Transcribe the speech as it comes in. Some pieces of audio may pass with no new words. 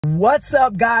What's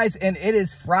up, guys? And it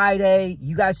is Friday.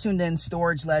 You guys tuned in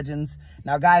Storage Legends.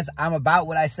 Now, guys, I'm about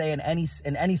what I say in any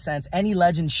sense. Any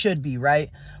legend should be,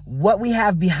 right? What we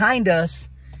have behind us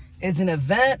is an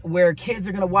event where kids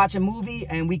are going to watch a movie,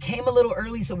 and we came a little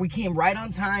early, so we came right on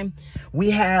time.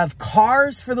 We have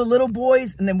cars for the little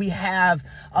boys, and then we have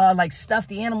like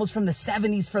stuffed animals from the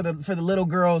 70s for the little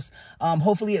girls.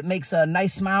 Hopefully it makes a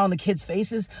nice smile on the kids'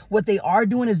 faces. What they are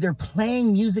doing is they're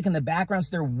playing music in the background,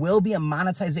 so there will be a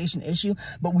monetization issue,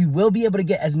 but we will be able to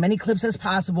get as many clips as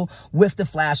possible with the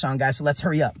flash on, guys, so let's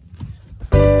hurry up.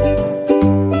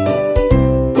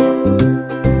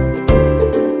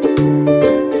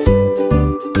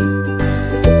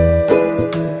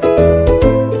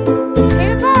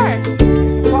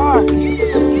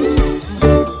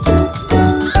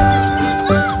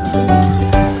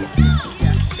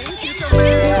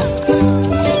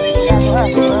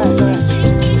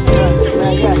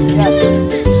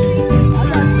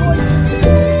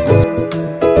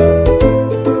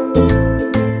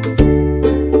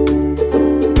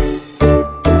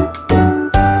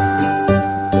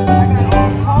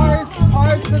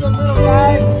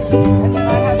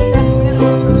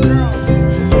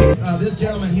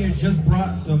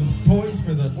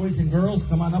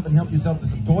 Yourself to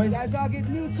some toys. Guys, all get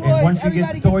new toys. And once you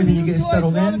get the toys and you get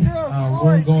settled in,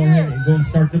 we'll go ahead and go and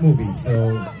start the movie.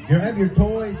 So you have your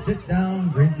toys, sit down,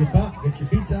 drink your pop, get your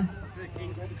pizza.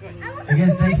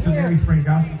 Again, thanks to Mary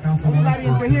Springowski,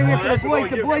 Councilwoman. We're here for the boys.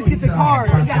 The boys get the cars.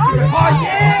 You guys get the cars.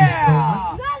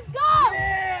 Yeah! Let's go!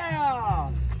 Yeah!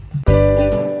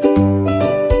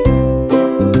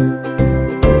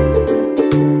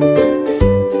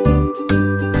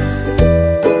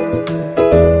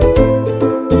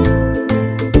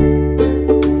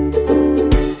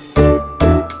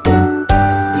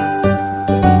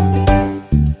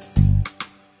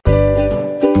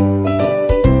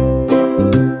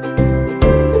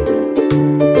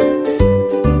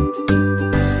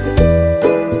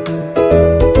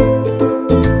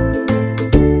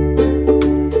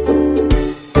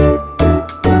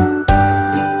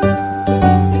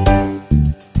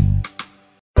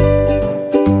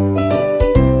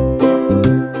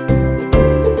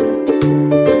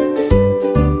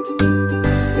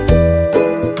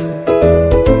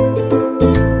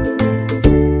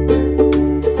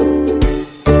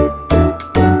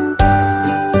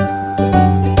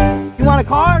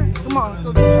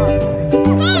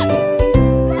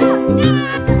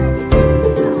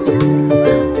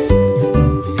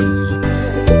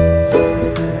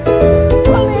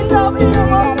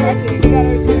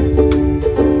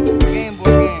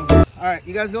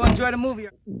 Go enjoy the movie.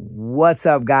 What's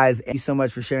up, guys? Thank you so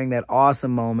much for sharing that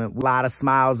awesome moment. A lot of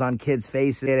smiles on kids'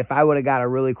 faces. If I would have got a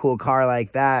really cool car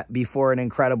like that before an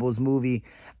Incredibles movie,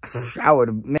 I would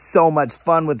have made so much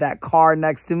fun with that car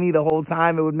next to me the whole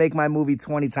time. It would make my movie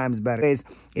 20 times better.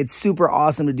 It's super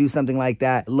awesome to do something like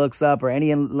that. Looks up, or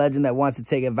any legend that wants to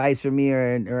take advice from me,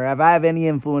 or if I have any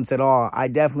influence at all, I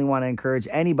definitely want to encourage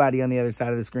anybody on the other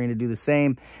side of the screen to do the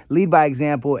same. Lead by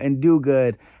example and do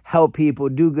good. Help people,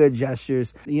 do good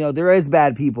gestures. You know, there is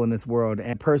bad people in this world,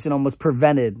 and a person almost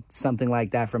prevented something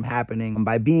like that from happening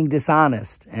by being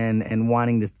dishonest and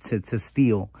wanting to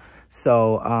steal.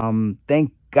 So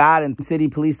thank God and City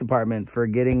Police Department for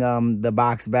getting the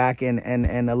box back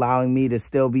and allowing me to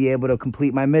still be able to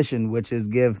complete my mission, which is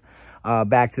give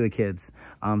back to the kids.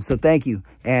 So thank you,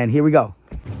 and here we go.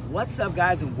 What's up,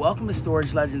 guys, and welcome to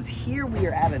Storage Legends. Here we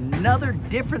are at another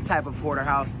different type of hoarder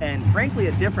house, and frankly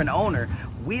a different owner.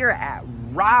 We are at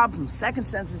Rob from Second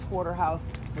Senses Hoarder House.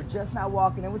 We're just now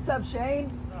walking in. What's up,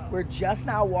 Shane? We're just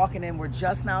now walking in. We're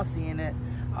just now seeing it.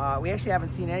 We actually haven't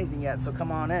seen anything yet, so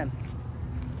come on in.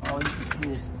 All you can see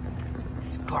is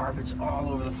this garbage all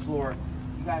over the floor.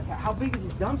 You guys, how big is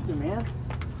this dumpster, man?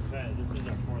 Okay, this is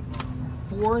our fourth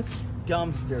one. Fourth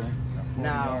dumpster.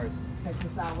 Now, check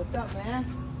this out. What's up, man?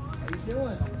 How you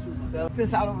doing? So, check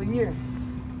this out over here.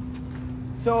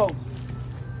 So,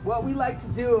 what we like to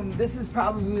do, and this is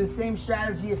probably the same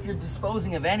strategy if you're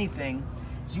disposing of anything,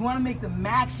 is you want to make the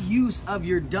max use of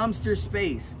your dumpster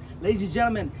space. Ladies and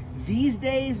gentlemen, these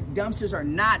days, dumpsters are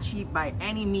not cheap by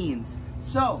any means.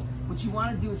 So, what you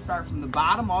want to do is start from the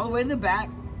bottom all the way to the back,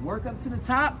 work up to the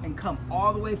top, and come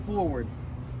all the way forward.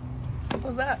 Simple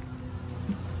as that.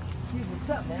 Dude, what's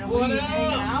up, man? What are you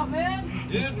hanging out, man?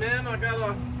 Dude, man, I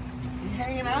got You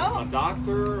hanging out? a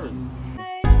doctor and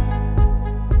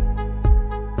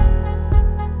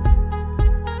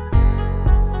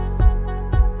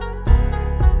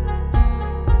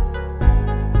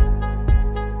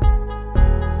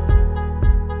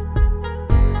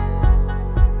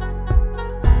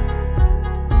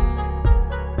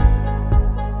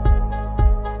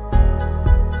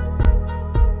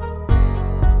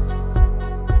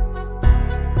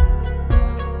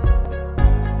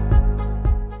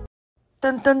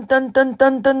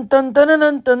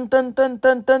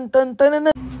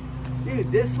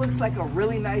this looks like a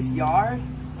really nice yard.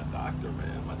 My doctor,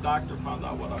 man. My doctor found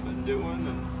out what I've been doing,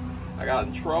 and I got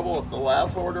in trouble at the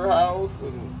last hoarder house,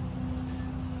 and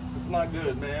it's not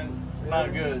good, man. It's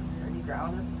not good. Are you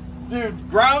grounded? Dude,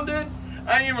 grounded?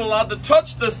 I ain't even allowed to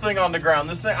touch this thing on the ground.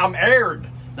 This thing, I'm aired.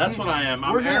 That's what I am.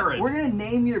 I'm arid. We're gonna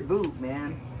name your boot,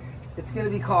 man. It's gonna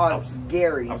be called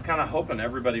Gary. I was kind of hoping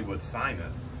everybody would sign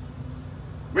it.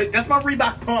 Wait, that's my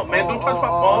Reebok pump, man. Don't touch my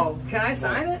pump. Can I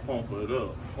sign it? Pump it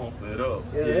up. Pump it up.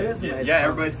 Yeah, it is nice. Yeah,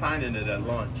 everybody's signing it at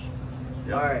lunch.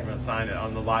 Yep, all right. I'm gonna sign it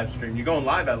on the live stream. You're going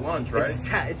live at lunch, right?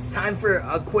 It's time for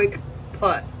a quick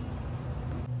putt.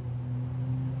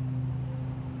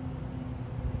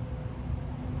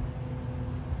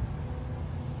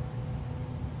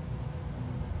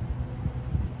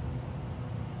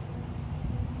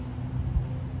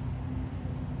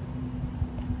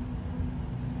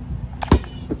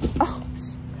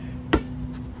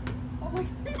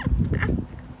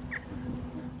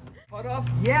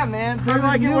 Yeah, man. They're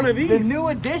like one of these. The new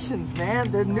additions,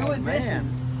 man. They're new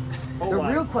additions. The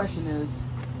real question is,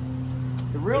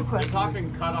 You're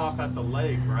talking cut off at the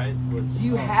leg, right? do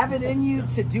you have it in you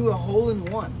to do a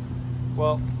hole-in-one?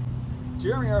 Well,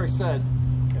 Jeremy already said,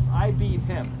 if I beat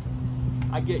him,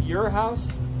 I get your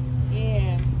house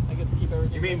and I get to keep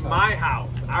everything. You mean my house?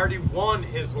 I already won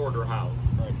his hoarder house.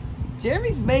 Right.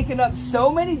 Jeremy's making up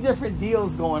so many different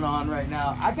deals going on right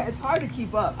now. It's hard to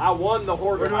keep up. I won the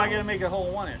hoarder Where do house. I get to make a hole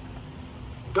in one in?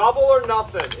 Double or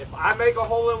nothing. If I make a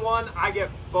hole in one, I get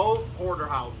both hoarder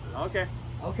houses. Okay.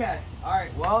 Okay. All right.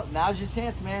 Well, now's your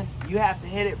chance, man. You have to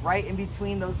hit it right in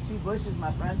between those two bushes,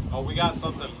 my friend. Oh, we got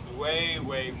something way,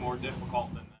 way more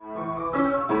difficult than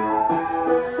that.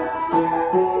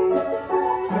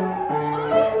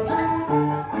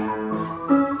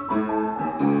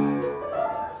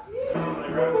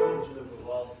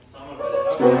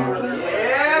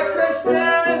 Yeah,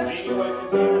 Christian!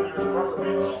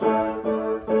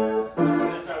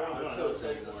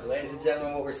 So, ladies and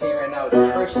gentlemen, what we're seeing right now is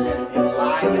Christian in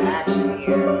live action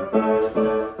here.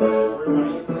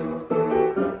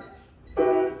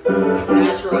 This is his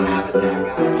natural habitat,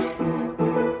 guys.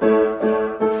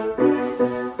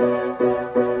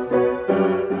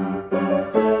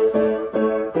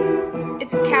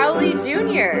 It's Cowley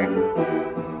Jr.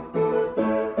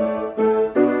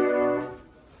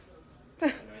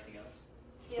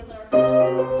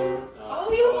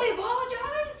 Oh, you only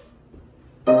apologize?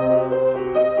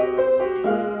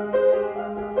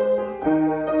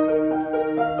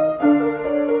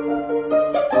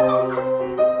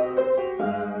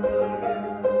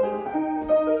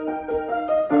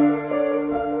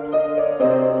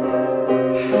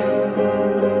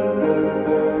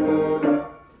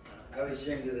 I always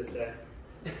dreamed of this day.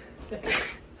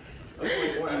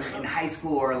 In high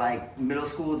school or like middle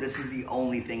school, this is the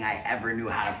only thing I ever knew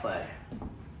how to play.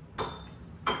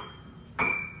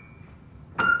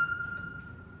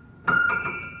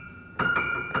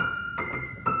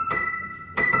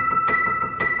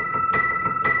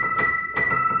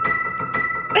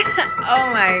 Oh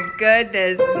my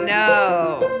goodness,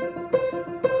 no.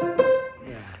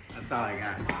 Yeah, that's all I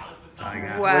got. That's all I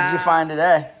got. Wow. What'd you find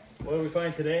today? What did we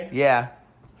find today? Yeah.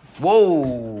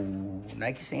 Whoa.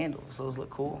 Nike sandals. Those look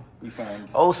cool. We found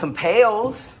some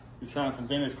pails. some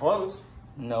vintage clothes.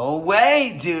 No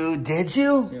way, dude. Did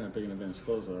you? You're not big into vintage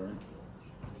clothes, though, right?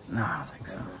 No, I don't think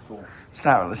so. Okay, cool. It's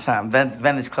not.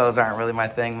 Vintage clothes aren't really my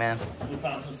thing, man. We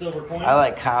found some silver coins. I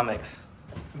like comics.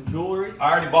 some jewelry.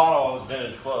 I already bought all his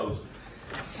vintage clothes.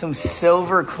 Some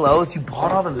silver clothes. You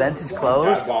bought all the vintage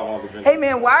clothes? I bought all the vintage Hey,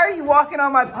 man, why are you walking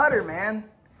on my putter, man?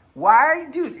 Why are you,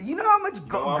 dude? You know how much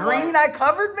green I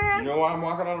covered, man? You know why I'm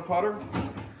walking on a putter?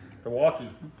 The walkie.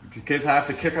 In case I have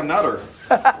to kick a nutter.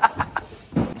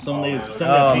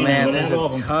 Oh man,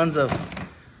 there's tons of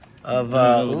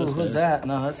who's that?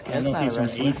 No, that's not a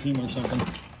wrestler. 18 or something.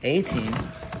 18?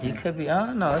 He could be.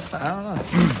 Oh no, that's not. I don't know.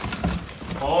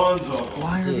 Tons of them.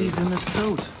 Why are these in this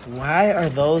tote? Why are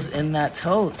those in that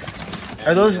tote?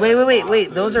 Are those?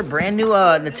 Wait. Those are brand new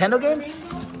Nintendo games?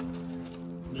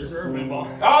 There's our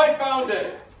pinball. I found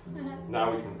it.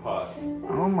 Now we can putt.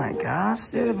 Oh my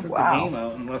gosh, dude! Took the Wow. game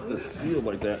out and left it sealed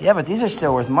like that. Yeah, but these are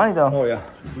still worth money though. Oh yeah.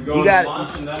 We go You to got-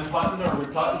 lunch and then putting, or are we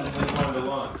putting and then going to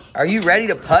lunch? Are you ready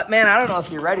to putt, man? I don't know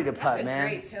if you're ready to putt, man.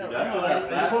 Great too. After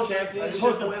that last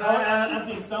championship win I had,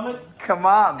 empty stomach. Come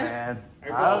on, man. I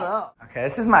don't know. Okay,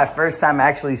 this is my first time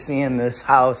actually seeing this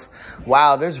house.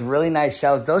 Wow, there's really nice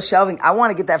shelves. Those shelving, I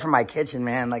want to get that for my kitchen,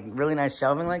 man. Like really nice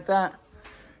shelving like that.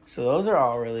 So those are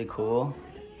all really cool.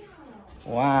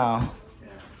 Wow.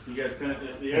 You guys couldn't.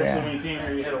 When you came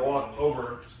here, you had to walk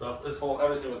over stuff.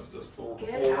 Everything was just full.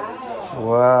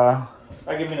 Wow.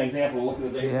 I'll give you an example. Look at the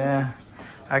basement. Yeah.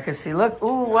 I can see. Look.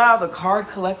 Ooh, wow. The card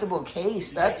collectible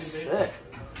case. That's sick.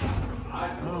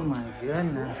 Oh my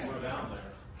goodness.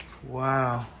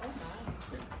 Wow.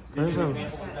 There's a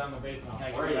down the basement.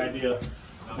 I get an idea of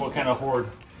what kind of hoard.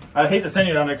 I hate to send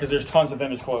you down there because there's tons of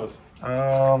vintage clothes.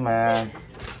 Oh man.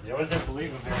 You always have to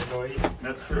leave them there and go eat.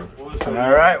 That's true.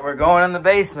 All right, we're going in the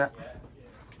basement.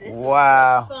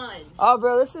 Wow. Fun. Oh,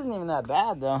 bro, this isn't even that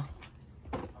bad though.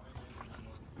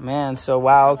 Man, so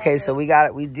wow. Okay, so we got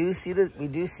it. We do see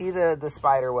the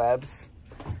spider webs.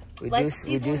 We do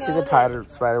see the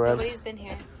spider webs. Nobody's been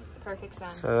here. Perfect sign.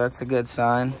 So that's a good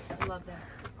sign. Love that.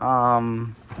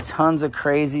 Tons of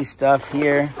crazy stuff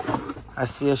here. I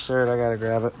see a shirt. I gotta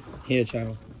grab it. Here,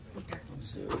 Chavo.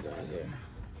 Let's see what we got here.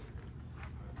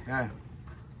 Okay.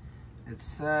 It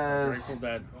says Grateful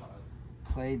Dead.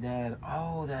 Play Dead.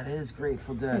 Oh, that is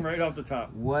Grateful Dead. Right off the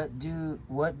top. What do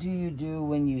you do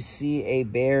when you see a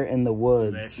bear in the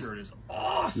woods? That shirt is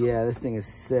awesome. Yeah, this thing is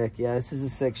sick. Yeah, this is a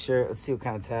sick shirt. Let's see what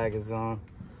kind of tag is on.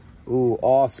 Ooh,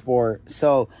 all sport.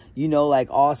 So, you know, like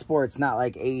all sports, not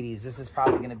like 80s. This is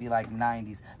probably going to be like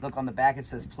 90s. Look, on the back it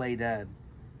says Play Dead.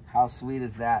 How sweet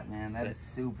is that, man? That is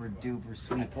super duper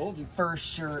sweet. I told you. First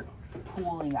shirt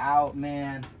pulling out,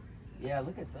 man. Yeah,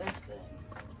 look at this thing.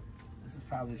 This is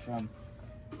probably from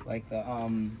like the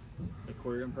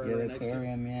aquarium part. Yeah, the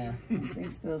aquarium, yeah. These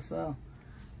things still sell.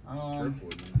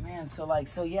 Man, so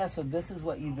this is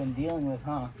what you've been dealing with,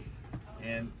 huh?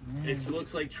 And it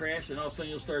looks like trash, and all of a sudden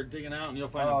you'll start digging out and you'll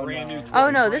find a brand new toy. Oh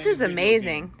no, this is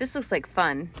amazing. This looks like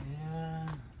fun. Yeah.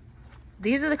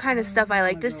 These are the kind of stuff I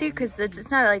like to see because it's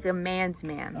not like a man's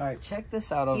man. All right, check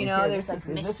this out over You know, here. there's Is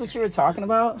some this what you were talking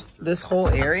about? This whole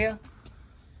area?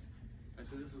 I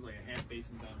said this is like a half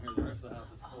basement down here. The rest of the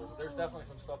house is full. But there's definitely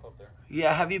some stuff up there.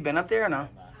 Yeah, have you been up there or no? I'm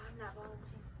not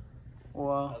volunteering. I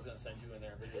Well, was going to send you in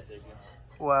there and videotape you.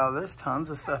 well, there's tons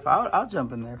of stuff. I'll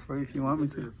jump in there for you if you want me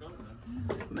to.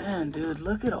 Man, dude,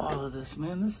 look at all of this,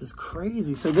 man. This is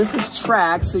crazy. So this is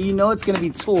track, so you know it's going to be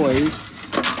toys.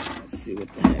 Let's see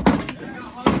what the heck is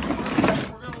this.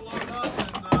 We're going to load up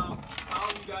and follow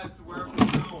you guys to where we're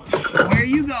going. Where are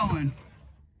you going?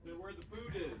 To where the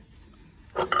food is.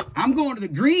 I'm going to the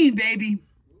green, baby.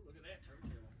 Look at that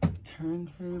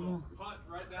turntable. Turntable. Putt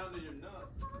right down to your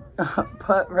nut.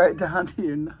 Putt right down to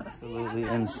your nuts. Absolutely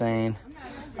insane.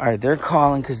 All right, they're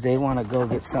calling because they want to go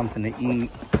get something to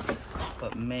eat.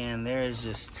 But man, there is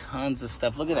just tons of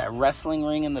stuff. Look at that wrestling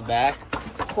ring in the back.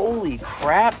 Holy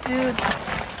crap, dude.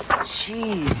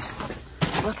 Jeez.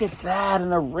 Look at that,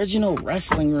 an original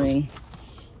wrestling ring.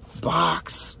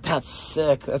 Box. That's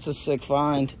sick. That's a sick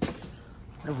find.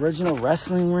 Original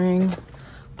wrestling ring.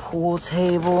 Pool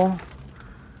table.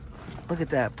 Look at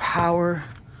that power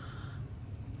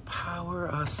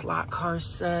slot car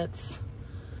sets.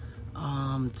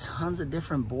 Tons of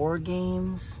different board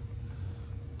games.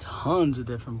 Tons of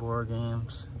different board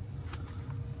games.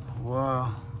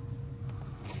 Wow.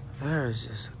 There's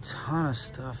just a ton of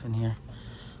stuff in here.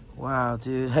 Wow,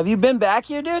 dude. Have you been back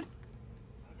here, dude?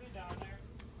 I've been down there.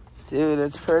 Dude,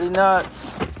 it's pretty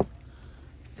nuts.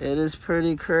 It is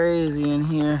pretty crazy in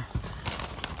here.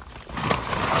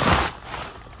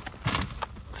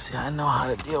 See, I know how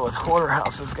to deal with hoarder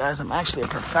houses, guys. I'm actually a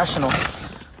professional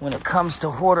when it comes to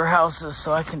hoarder houses,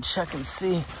 so I can check and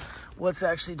see what's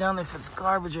actually down there, if it's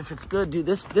garbage, if it's good. Dude,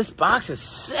 this box is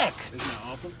sick. Isn't that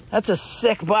awesome? That's a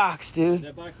sick box, dude.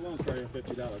 That box alone is probably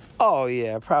 $50. Oh,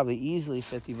 yeah, probably easily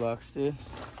 50 bucks, dude.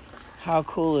 How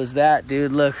cool is that,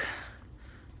 dude? Look.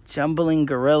 Jumbling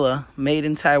Gorilla, made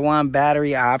in Taiwan,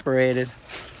 battery operated.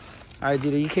 All right,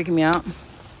 dude, are you kicking me out?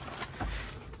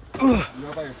 You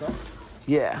go by yourself?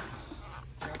 Yeah.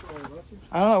 I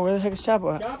don't know, where the heck is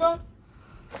Chapo at? Chapo?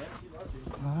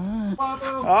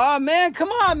 Oh, man, come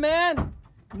on, man.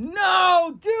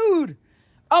 No, dude.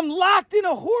 I'm locked in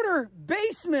a hoarder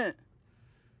basement.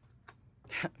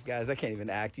 Guys, I can't even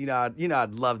act. You know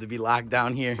I'd love to be locked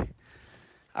down here.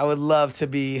 I would love to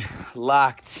be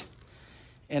locked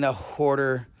in a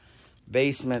hoarder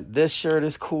basement. This shirt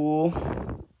is cool.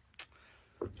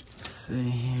 Let's see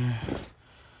here.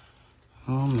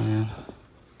 Oh, man.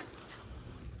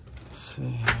 Let's see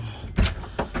here.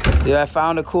 Dude, I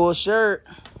found a cool shirt.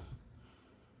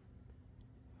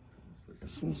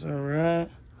 This one's all right.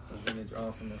 Vintage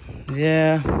awesomeness.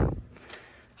 Yeah.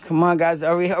 Come on, guys.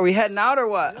 Are we heading out or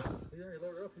what? He's already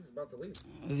loaded up. He's about to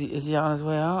leave. Is he on his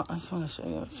way out? I just want to show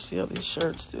you, see all these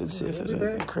shirts, dude. See if there's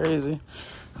anything crazy.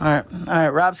 All right.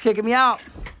 Rob's kicking me out.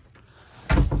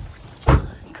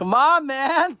 Come on,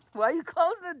 man. Why are you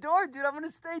closing the door, dude? I'm gonna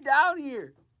stay down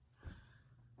here.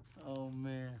 Oh,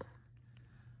 man.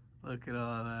 Look at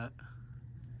all that.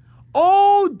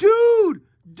 Oh, dude!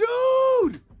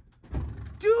 Dude!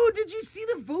 Dude, did you see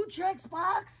the Vutrex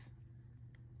box?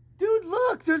 Dude,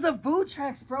 look, there's a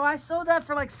Vutrex, bro. I sold that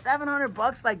for like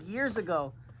 $700 like years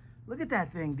ago. Look at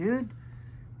that thing, dude.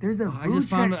 There's a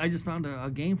Vutrex. I just found a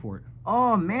game for it.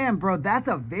 Oh, man, bro, that's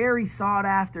a very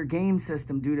sought-after game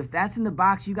system, dude. If that's in the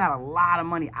box, you got a lot of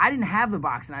money. I didn't have the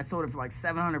box, and I sold it for like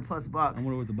 $700+ bucks. I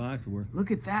wonder what the box is worth. Look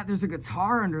at that. There's a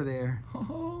guitar under there.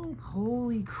 Oh.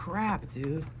 Holy crap,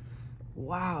 dude.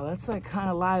 Wow, that's like kind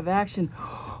of live action.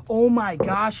 Oh, my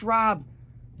gosh, Rob.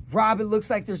 Rob, it looks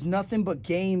like there's nothing but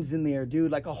games in there,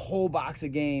 dude. Like a whole box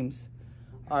of games.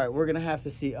 All right, we're going to have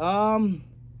to see.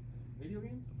 Video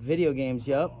games? Video games,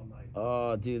 yep.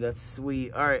 Oh, dude, that's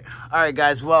sweet. All right,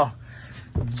 guys. Well,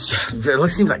 it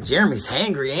seems like Jeremy's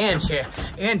hangry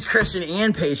and Christian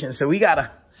and patient, so we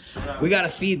gotta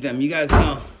feed them. You guys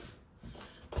know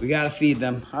we gotta feed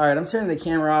them. All right, I'm turning the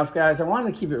camera off, guys. I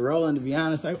wanted to keep it rolling, to be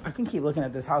honest. I can keep looking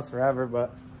at this house forever,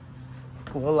 but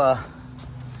we'll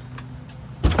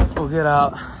get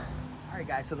out. All right,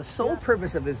 guys, so the sole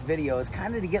purpose of this video is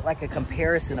kind of to get like a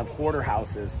comparison of hoarder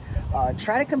houses.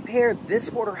 Try to compare this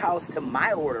hoarder house to my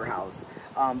hoarder house,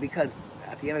 because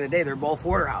at the end of the day, they're both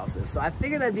hoarder houses. So I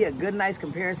figured that'd be a good, nice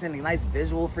comparison, a nice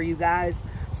visual for you guys.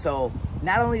 So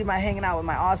not only am I hanging out with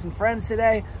my awesome friends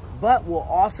today, but we'll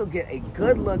also get a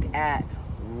good look at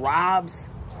Rob's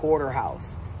hoarder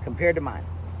house compared to mine.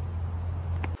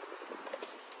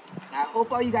 I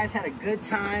hope all you guys had a good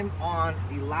time on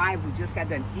the live. We just got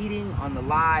done eating on the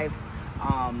live.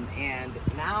 And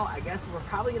now I guess we're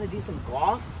probably gonna do some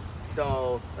golf.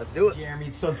 So let's do it.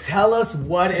 Jeremy, so tell us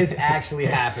what is actually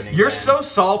happening. You're so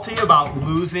salty about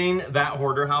losing that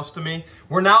hoarder house to me.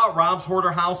 We're now at Rob's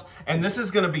hoarder house, and this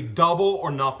is gonna be double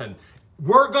or nothing.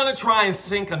 We're gonna try and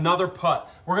sink another putt.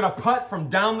 We're gonna putt from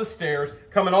down the stairs,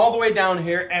 coming all the way down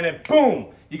here, and then boom,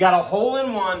 you got a hole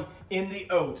in one in the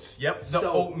oats. Yep,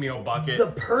 the oatmeal bucket.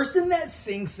 The person that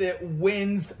sinks it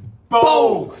wins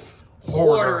both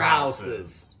hoarder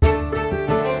houses. The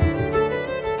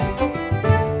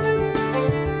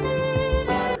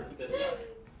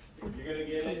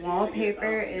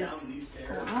wallpaper is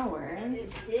flowers.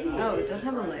 Oh, it does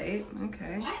have a light.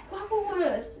 Okay. Why did Guapo want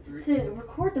us to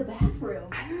record the bathroom?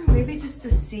 I don't know, maybe just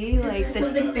to see like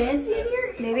Something fancy in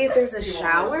here? maybe if there's a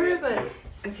shower, but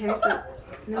okay, so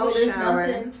no there's shower.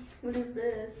 nothing. What is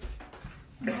this?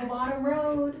 The bottom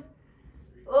road.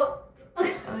 Oh.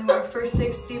 Only worked for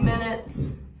 60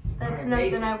 minutes. That's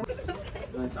nothing I would.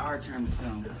 It's our turn to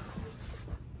film.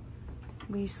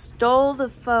 We stole the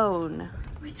phone.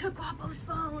 We took Guapo's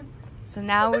phone. So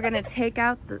now we're gonna check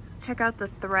out the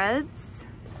threads.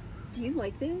 Do you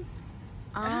like this?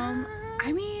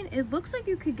 I mean, it looks like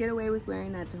you could get away with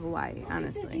wearing that to Hawaii,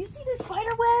 honestly. Do you see the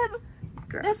spider web?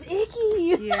 Gross. That's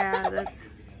icky. Yeah, that's.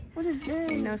 What is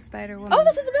this? No spider woman. Oh,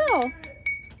 this is a bell.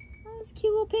 Oh, this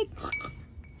cute little pig.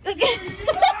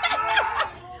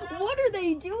 What are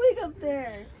they doing up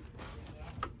there?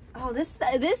 Oh, this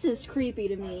is creepy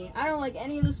to me. I don't like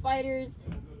any of the spiders.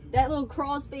 That little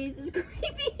crawl space is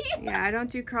creepy. Yeah, I don't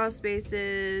do crawl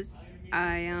spaces.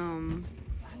 I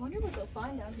wonder what they'll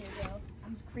find down here, though.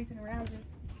 I'm just creeping around this.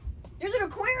 There's an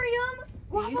aquarium.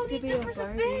 Guapo needs this for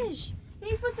some fish. He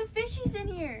needs to put some fishies in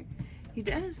here. He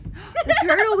does. The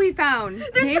turtle we found.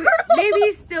 Turtle. Maybe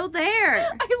he's still there.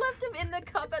 I left him in the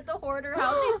cup at the hoarder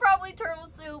house. He's probably turtle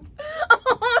soup.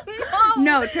 Oh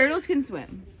no. No, turtles can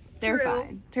swim. They're True.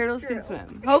 fine. Turtles can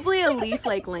swim. Hopefully a leaf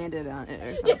like landed on it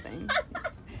or something.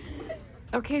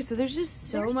 Okay, so there's just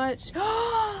so much.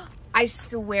 I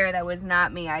swear that was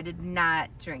not me. I did not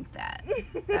drink that.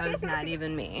 That was not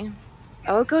even me.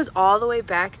 Oh, it goes all the way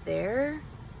back there?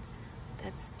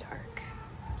 That's dark.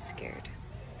 I'm scared.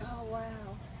 Oh wow.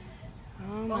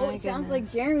 Oh my It sounds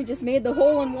goodness. like Jeremy just made the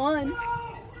hole in one.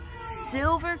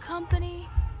 Silver Company?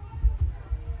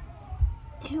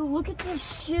 Ew, look at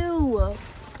this shoe.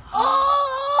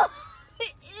 Oh!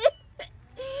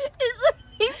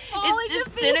 It's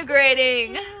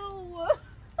disintegrating. Ew.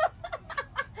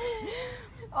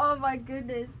 Oh my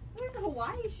goodness. Here's a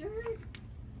Hawaii shirt.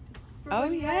 Oh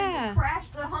yeah. Crash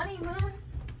the honeymoon.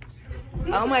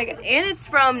 Oh my god. And it's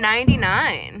from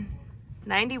 99.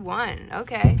 91.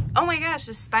 Okay. Oh my gosh,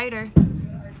 a spider.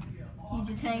 He's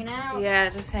just hanging out. Yeah,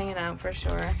 just hanging out for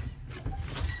sure.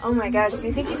 Oh my gosh, do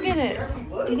you think he's gonna...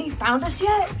 Did he found us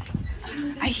yet?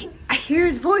 I hear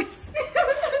his voice.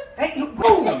 Hey,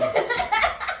 boom!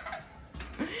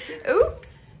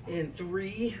 Oops. In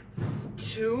 3,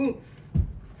 2.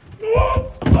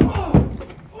 Oh my god.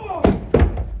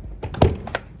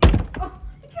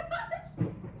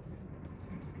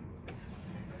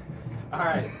 All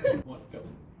right.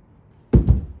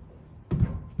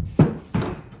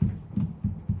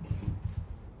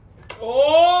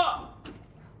 Oh!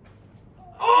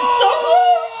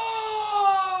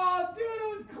 Oh, dude, it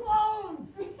was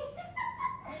close.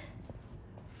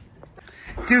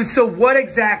 Dude, so what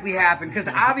exactly happened? Because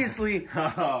obviously,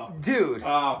 dude.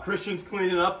 Christian's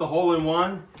cleaning up the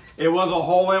hole-in-one. It was a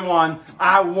hole-in-one.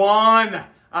 I won.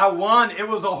 I won. It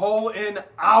was a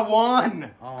I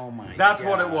won. Oh my That's gosh.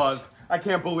 what it was. I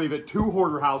can't believe it. 2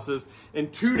 hoarder houses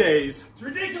in 2 days. It's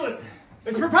ridiculous.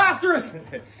 It's preposterous.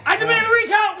 I demand a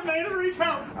recount. Demand a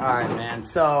recount. All right, man.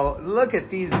 So look at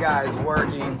these guys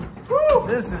working. Woo.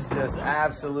 This is just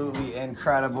absolutely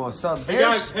incredible. So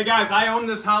there's... Hey guys, I own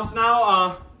this house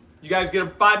now. You guys get a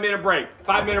 5-minute break.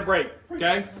 5-minute break.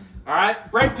 Okay? All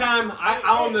right? Break time.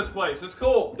 I own this place. It's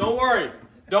cool. Don't worry.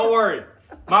 Don't worry.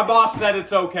 My boss said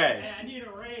it's okay. I need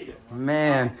a raise.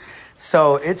 Man,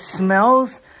 so it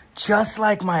smells just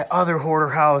like my other hoarder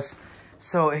house.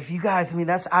 So if you guys, I mean,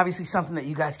 that's obviously something that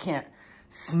you guys can't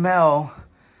smell.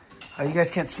 You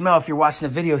guys can't smell if you're watching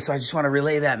the video, so I just want to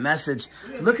relay that message.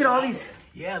 Look at all these.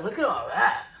 Yeah, look at all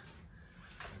that.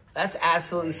 That's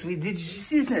absolutely sweet. Did you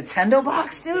see this Nintendo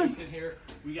box, dude? Here.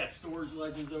 We got Storage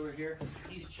Legends over here.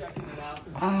 He's checking it out.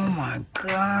 Oh my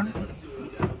God. Let's see what we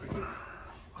got over here.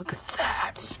 Look at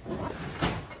that.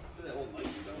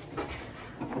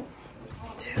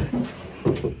 Dude.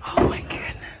 Oh my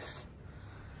goodness.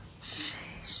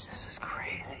 Sheesh, this is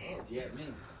crazy. Yeah, me.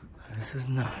 This is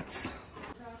nuts.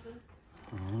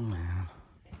 Oh man.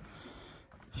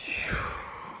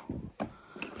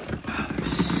 Wow, there's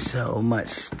so much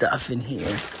stuff in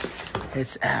here.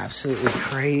 It's absolutely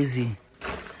crazy.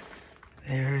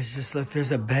 There's just, look,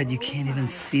 there's a bed. You can't even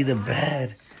see the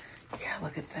bed. Yeah,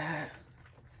 look at that.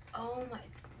 Oh my.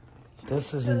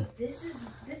 This is. So this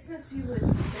must be what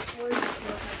the floors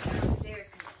smells like downstairs.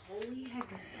 Cause holy heck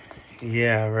is this?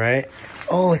 Yeah, right.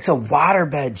 Oh, it's a water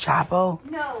bed, Chapo.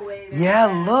 No way. Yeah,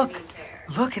 look.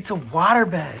 Look, it's a water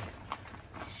bed.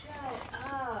 Shut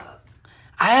up.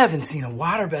 I haven't seen a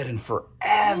water bed in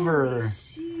forever.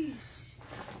 Sheesh.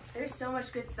 There's so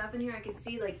much good stuff in here. I can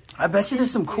see like. I bet you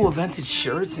there's some cool vintage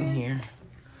shirts in here.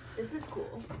 This is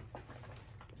cool.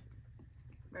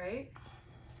 Right?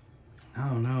 I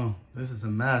don't know. This is a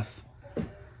mess.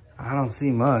 I don't see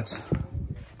much.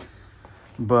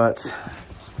 But,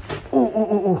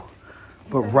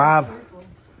 but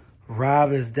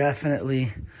Rob is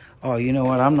definitely, oh, you know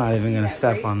what? I'm not even going to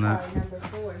step on that.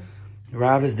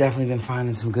 Rob has definitely been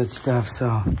finding some good stuff,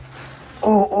 so.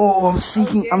 I'm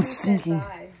sinking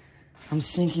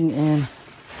in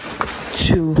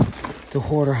to the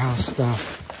hoarder house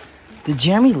stuff. Did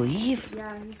Jeremy leave?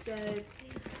 Yeah,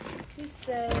 he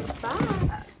said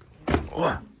bye.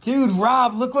 Dude,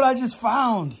 Rob, look what I just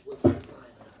found.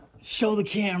 Show the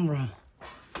camera.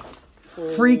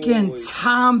 Freaking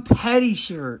Tom Petty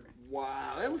shirt.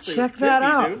 Wow, that looks Check that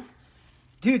out.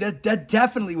 Dude, that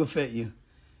definitely will fit you.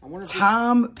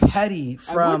 Tom Petty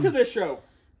from... I went to this show.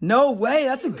 No way,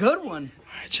 that's a good one. All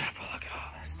right, Chopper, look at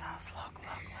all this stuff. Look.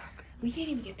 We can't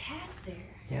even get past there.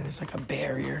 Yeah, there's like a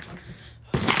barrier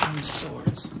of some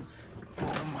sorts.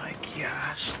 Oh my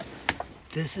gosh.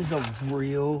 This is a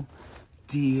real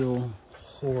deal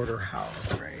hoarder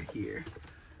house right here.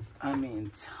 I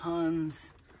mean,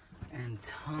 tons and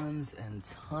tons and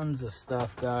tons of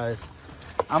stuff, guys.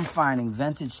 I'm finding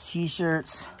vintage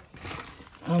t-shirts.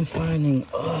 I'm finding,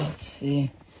 let's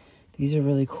see. These are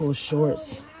really cool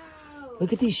shorts. Oh, wow.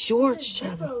 Look at these shorts,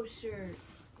 Chopper. Zippo shirt.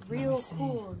 Real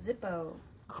cool. Zippo.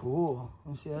 Cool.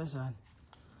 Let me see the other side.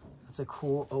 That's a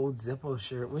cool old Zippo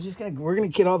shirt. We're gonna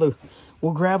get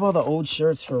we'll grab all the old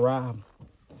shirts for Rob.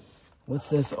 What's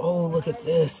this? Oh, look at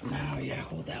this. Now, yeah,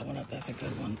 hold that one up. That's a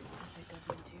good one. That's a good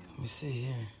one too. Let me see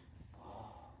here.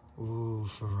 Ooh,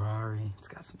 Ferrari. It's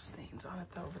got some stains on it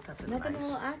though, but that's a Nothing nice.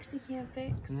 a little Oxy can't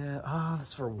fix. Yeah,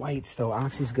 that's for whites though.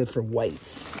 Oxy's good for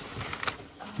whites.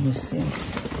 Let me see.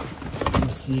 Let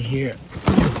me see here.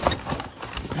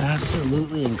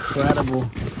 Absolutely incredible.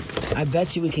 I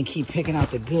bet you we can keep picking out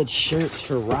the good shirts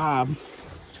for Rob.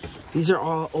 These are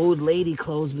all old lady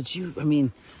clothes, but I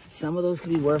mean, some of those could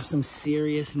be worth some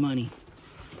serious money.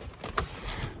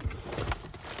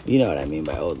 You know what I mean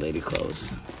by old lady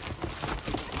clothes.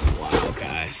 Wow,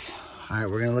 guys. All right,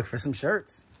 we're gonna look for some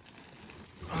shirts.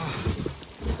 Oh,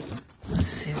 let's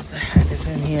see what the heck is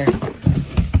in here.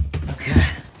 Okay.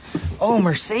 Oh,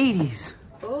 Mercedes.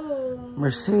 Oh.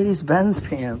 Mercedes-Benz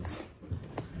pants.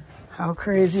 How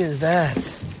crazy is that?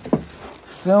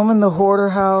 Filming the hoarder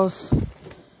house,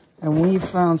 and we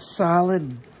found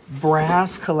solid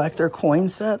brass collector coin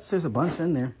sets. There's a bunch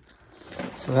in there,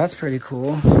 so that's pretty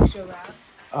cool. Show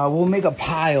Rob. We'll make a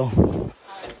pile.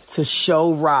 to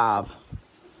show Rob.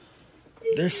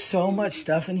 There's so much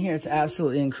stuff in here. It's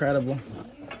absolutely incredible.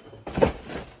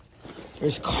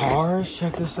 There's cars.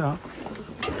 Check this out.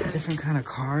 Different kind of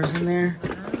cars in there.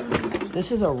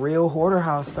 This is a real hoarder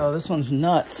house, though. This one's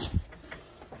nuts.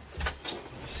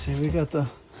 See, we got the...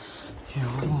 Here,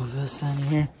 we'll move this in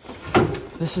here.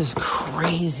 This is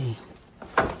crazy.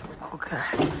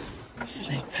 Okay.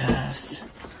 Sneak past.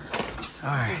 All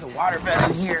right. There's a water bed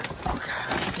in here. Okay,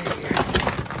 let's see here.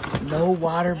 No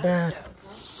water bed.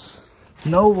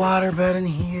 No water bed in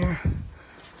here.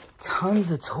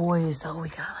 Tons of toys, though. We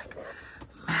got like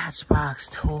Matchbox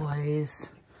toys.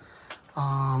 We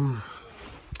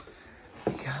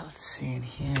got, let's see in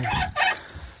here.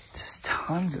 Just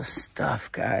tons of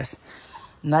stuff, guys.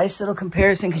 Nice little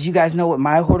comparison because you guys know what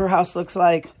my hoarder house looks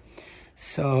like.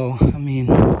 So, I mean,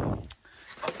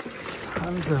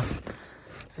 tons of,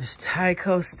 there's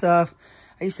Tyco stuff.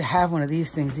 I used to have one of these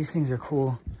things. These things are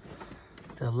cool.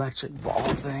 The electric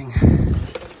ball thing.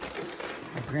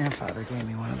 My grandfather gave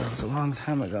me one of those a long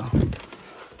time ago.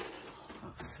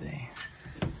 Let's see.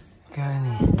 Got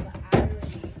any?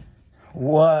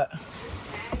 What?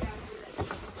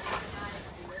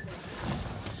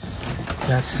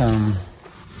 Got some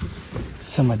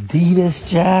Adidas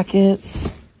jackets.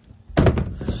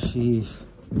 Jeez.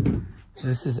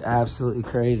 This is absolutely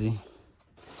crazy.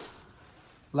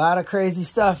 A lot of crazy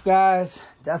stuff, guys.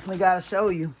 Definitely got to show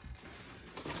you.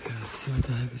 Let's see what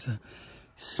the heck is that.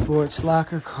 Sports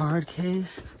locker card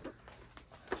case.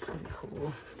 That's pretty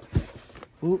cool.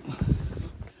 Oop.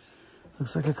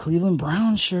 Looks like a Cleveland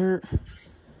Brown shirt.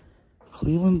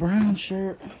 Cleveland Brown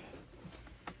shirt.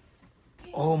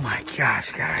 Oh my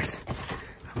gosh, guys.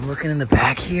 I'm looking in the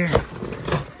back here,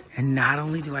 and not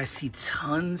only do I see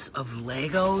tons of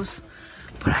Legos,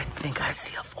 but I think I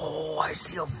see I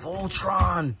see a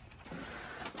Voltron.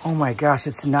 Oh my gosh,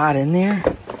 it's not in there,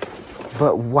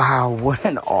 but wow, what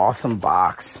an awesome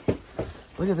box.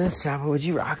 Look at this, Chopper. Would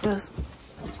you rock this?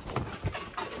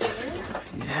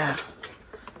 Yeah.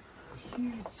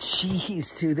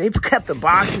 Jeez, dude, they kept the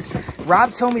boxes.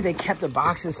 Rob told me they kept the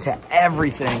boxes to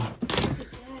everything.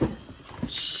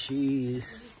 Jeez. Did you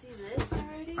see this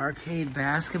already? Arcade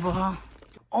basketball.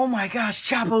 Oh my gosh,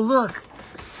 Chapo, look.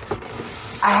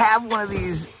 I have one of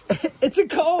these. It's a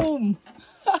comb.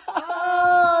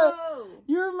 Oh.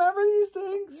 You remember these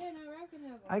things? Yeah, no,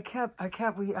 I kept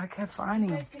finding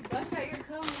them. You guys can bust out your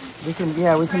combs.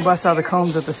 We can bust out the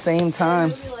combs at the same time.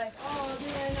 You'll be like, oh,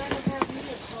 dude, I never have me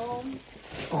a comb.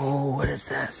 Oh, what is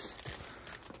this?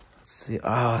 Let's see.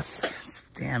 Oh, it's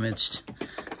damaged.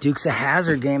 Dukes of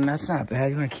Hazzard game. That's not bad.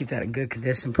 You want to keep that in good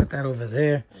condition. Put that over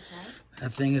there. Okay.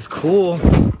 That thing is cool.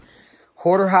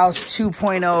 Hoarder House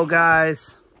 2.0,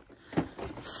 guys.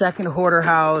 Second Hoarder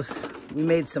House. We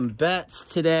made some bets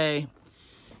today.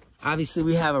 Obviously,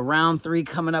 we have a round 3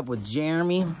 coming up with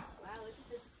Jeremy. Wow, look at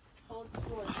this old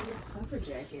school puffer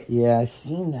jacket. Yeah, I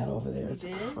seen that over there. It's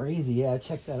crazy. Yeah,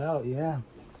 check that out. Yeah.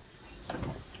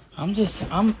 I'm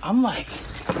like,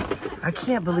 I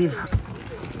can't believe.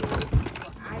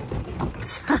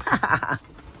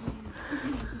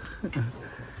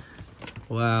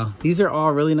 Wow, these are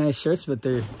all really nice shirts, but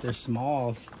they're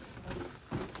smalls.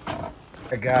 All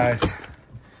right, guys,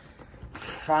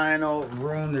 final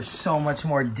room. There's so much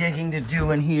more digging to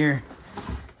do in here.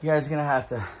 You guys are gonna have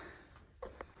to,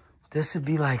 this would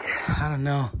be like, I don't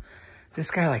know,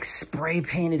 this guy like spray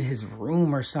painted his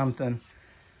room or something.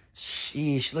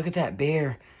 Sheesh, look at that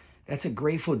bear. That's a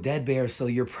Grateful Dead bear, so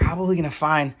you're probably gonna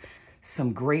find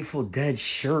some Grateful Dead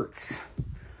shirts.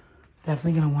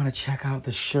 Definitely gonna want to check out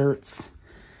the shirts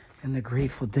and the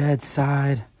Grateful Dead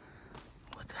side.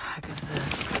 What the heck is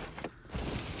this?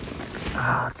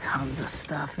 Oh, tons of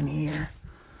stuff in here.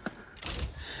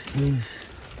 Jeez.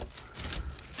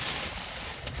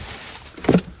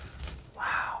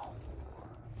 Wow.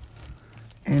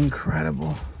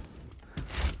 Incredible.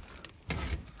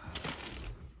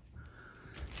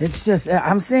 It's just,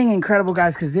 I'm saying incredible,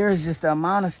 guys, because there is just the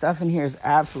amount of stuff in here is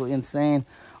absolutely insane.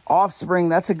 Offspring,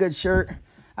 that's a good shirt.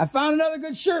 I found another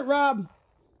good shirt, Rob.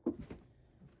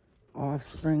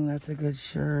 Offspring, that's a good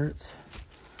shirt.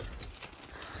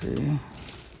 Let's see.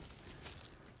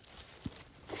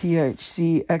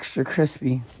 THC Extra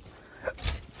Crispy.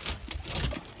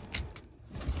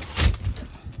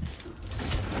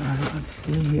 All right, let's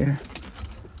see here.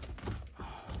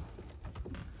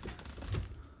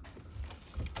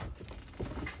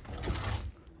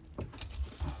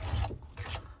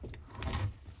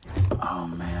 Oh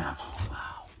man,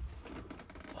 wow.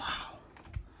 Wow.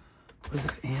 Was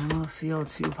it ammo,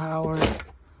 CO2 power?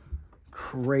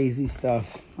 Crazy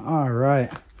stuff. All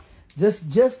right.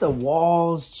 Just the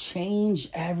walls change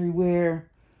everywhere.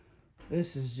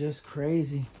 This is just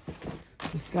crazy.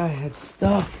 This guy had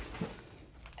stuff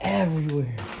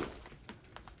everywhere.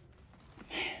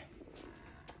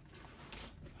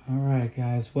 All right,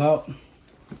 guys. Well,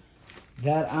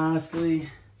 that honestly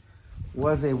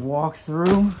was a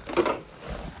walkthrough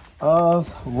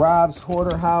of Rob's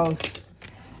Hoarder House.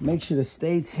 Make sure to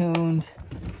stay tuned.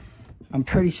 I'm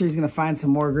pretty sure he's gonna find some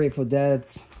more Grateful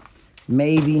Deads.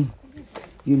 Maybe.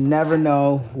 You never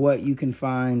know what you can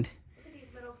find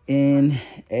in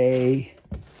a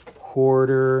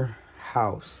hoarder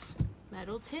house.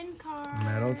 Metal tin cars.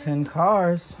 Metal tin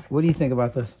cars. What do you think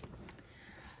about this?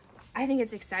 I think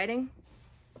it's exciting.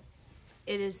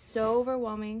 It is so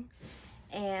overwhelming,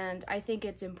 and I think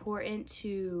it's important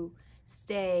to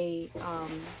stay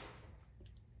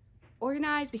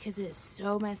organized because it is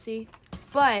so messy.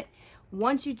 But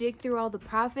once you dig through all the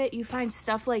profit, you find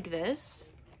stuff like this.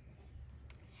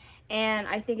 And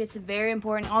I think it's very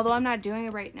important, although I'm not doing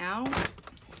it right now.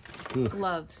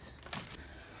 Gloves.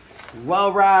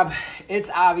 Well, Rob, it's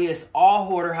obvious all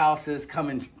hoarder houses come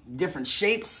in different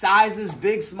shapes, sizes,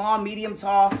 big, small, medium,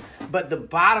 tall. But the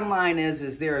bottom line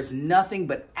is there is nothing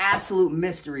but absolute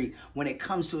mystery when it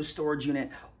comes to a storage unit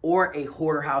or a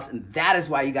hoarder house. And that is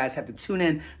why you guys have to tune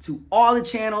in to all the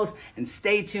channels and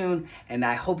stay tuned. And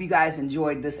I hope you guys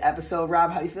enjoyed this episode.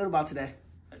 Rob, how do you feel about today?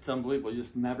 It's unbelievable. You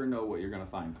just never know what you're going to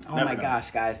find. Oh my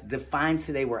gosh, guys. The finds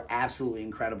today were absolutely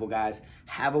incredible, guys.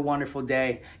 Have a wonderful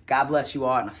day. God bless you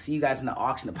all. And I'll see you guys in the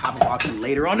auction, the pop-up auction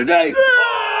later on today.